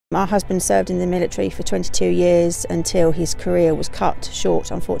My husband served in the military for 22 years until his career was cut short,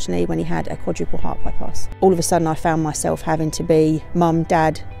 unfortunately, when he had a quadruple heart bypass. All of a sudden I found myself having to be mum,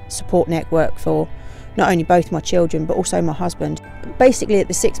 dad, support network for not only both my children but also my husband. Basically at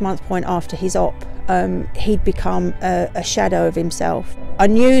the 6-month point after his op, he'd become a shadow of himself. I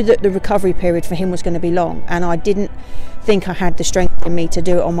knew that the recovery period for him was going to be long, and I didn't think I had the strength in me to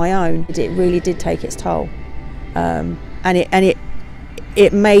do it on my own. It really did take its toll, and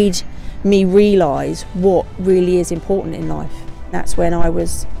it made me realise what really is important in life. That's when I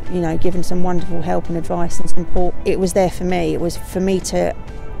was, given some wonderful help and advice and support. It was there for me. It was for me to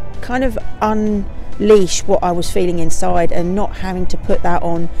kind of unleash what I was feeling inside and not having to put that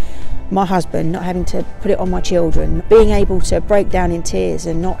on my husband, not having to put it on my children, being able to break down in tears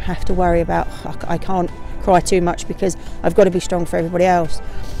and not have to worry about, I can't cry too much because I've got to be strong for everybody else.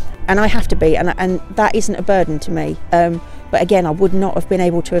 And I have to be, and that isn't a burden to me. But again, I would not have been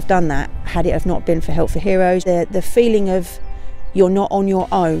able to have done that had it have not been for Help for Heroes. The feeling of you're not on your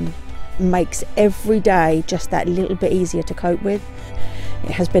own makes every day just that little bit easier to cope with.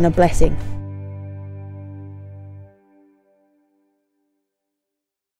 It has been a blessing.